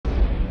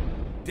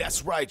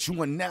That's right,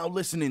 you are now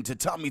listening to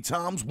Tommy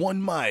Tom's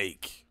One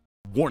Mic.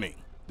 Warning,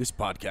 this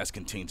podcast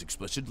contains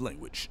explicit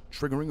language,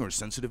 triggering or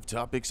sensitive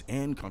topics,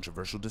 and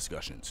controversial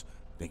discussions.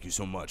 Thank you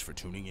so much for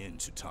tuning in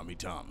to Tommy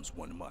Tom's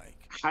One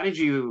Mic. How did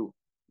you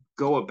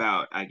go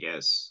about, I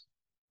guess,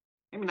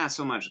 maybe not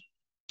so much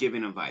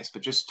giving advice,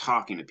 but just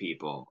talking to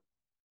people,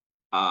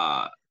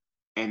 uh,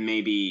 and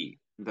maybe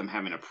them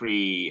having a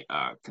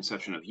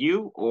conception of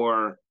you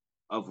or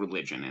of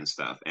religion and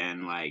stuff,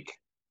 and like,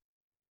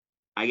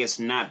 I guess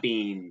not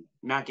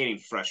getting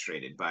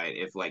frustrated by it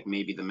if like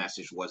maybe the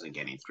message wasn't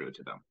getting through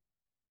to them.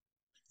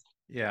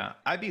 Yeah,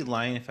 I'd be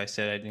lying if I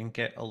said I didn't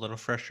get a little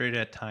frustrated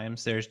at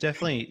times. There's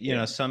definitely,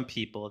 Yeah. some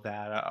people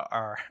that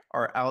are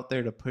out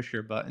there to push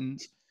your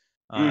buttons,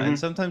 Mhm. and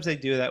sometimes they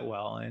do that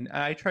well. And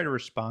I try to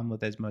respond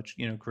with as much,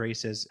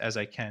 grace as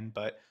I can.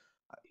 But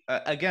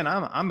again,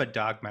 I'm a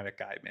dogmatic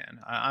guy, man.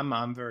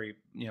 I'm very,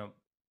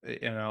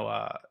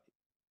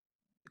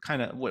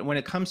 kind of when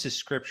it comes to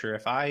scripture.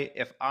 If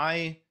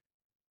I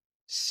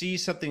see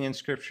something in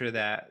scripture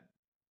that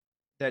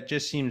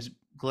just seems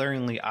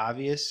glaringly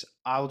obvious,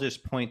 I'll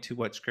just point to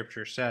what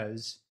scripture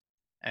says,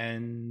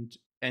 and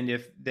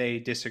if they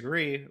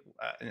disagree,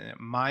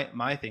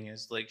 my thing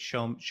is like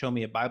show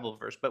me a Bible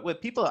verse. But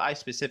with people I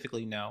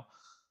specifically know,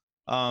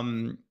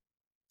 um,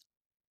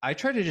 I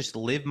try to just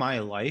live my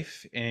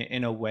life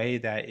in a way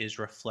that is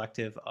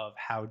reflective of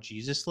how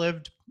Jesus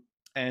lived,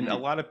 and a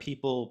Mm. lot of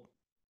people.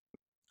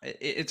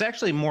 It's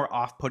actually more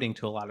off-putting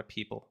to a lot of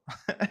people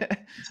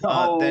than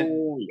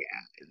Oh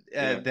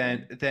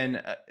yeah.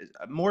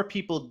 more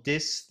people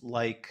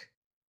dislike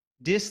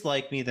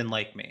me than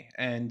like me.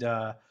 And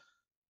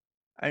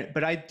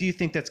but I do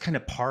think that's kind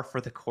of par for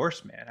the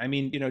course, man. I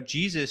mean,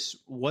 Jesus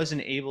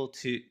wasn't able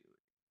to.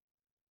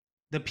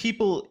 The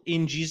people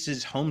in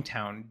Jesus'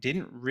 hometown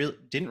didn't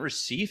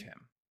receive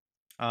him.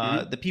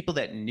 Mhm. The people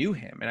that knew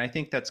him, and I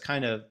think that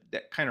kind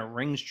of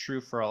rings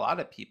true for a lot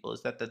of people,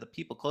 is that the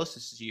people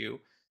closest to you,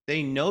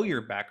 they know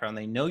your background,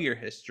 they know your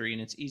history,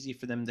 and it's easy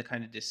for them to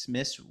kind of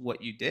dismiss what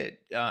you did,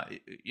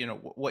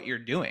 what you're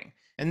doing.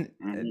 And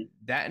Mhm.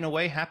 that in a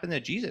way happened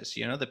to Jesus.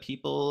 The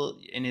people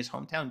in his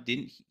hometown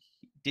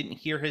didn't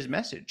hear his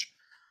message.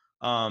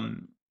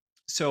 um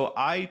so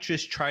I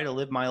just try to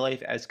live my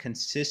life as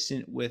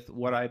consistent with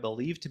what I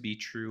believe to be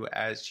true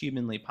as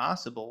humanly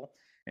possible.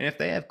 And if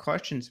they have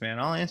questions, man,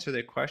 I'll answer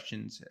their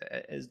questions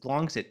as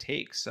long as it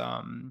takes.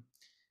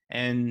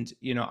 And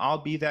I'll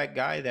be that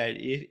guy that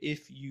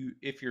if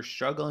you're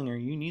struggling or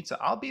you need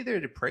to, I'll be there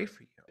to pray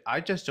for you.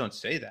 I just don't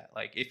say that.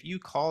 Like, if you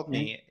called Mhm.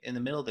 me in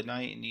the middle of the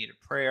night and needed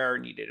prayer,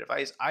 needed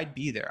advice, I'd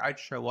be there. I'd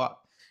show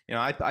up.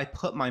 I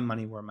put my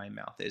money where my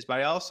mouth is, but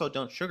I also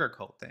don't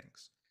sugarcoat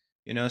things.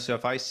 So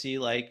if I see,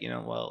 like,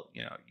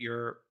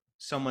 you're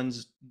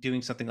someone's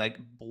doing something like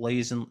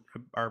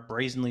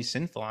brazenly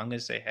sinful, I'm going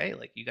to say, hey,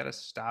 like, you got to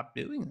stop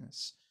doing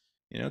this,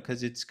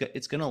 because it's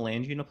going to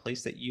land you in a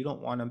place that you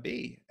don't want to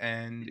be.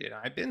 And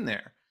I've been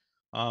there.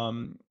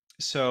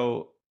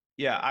 So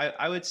yeah,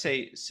 I would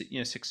say,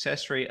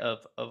 success rate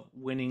of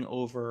winning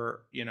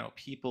over,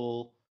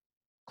 people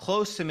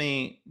close to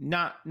me,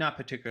 not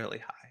particularly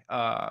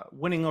high.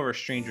 Winning over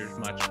strangers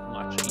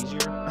much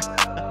easier.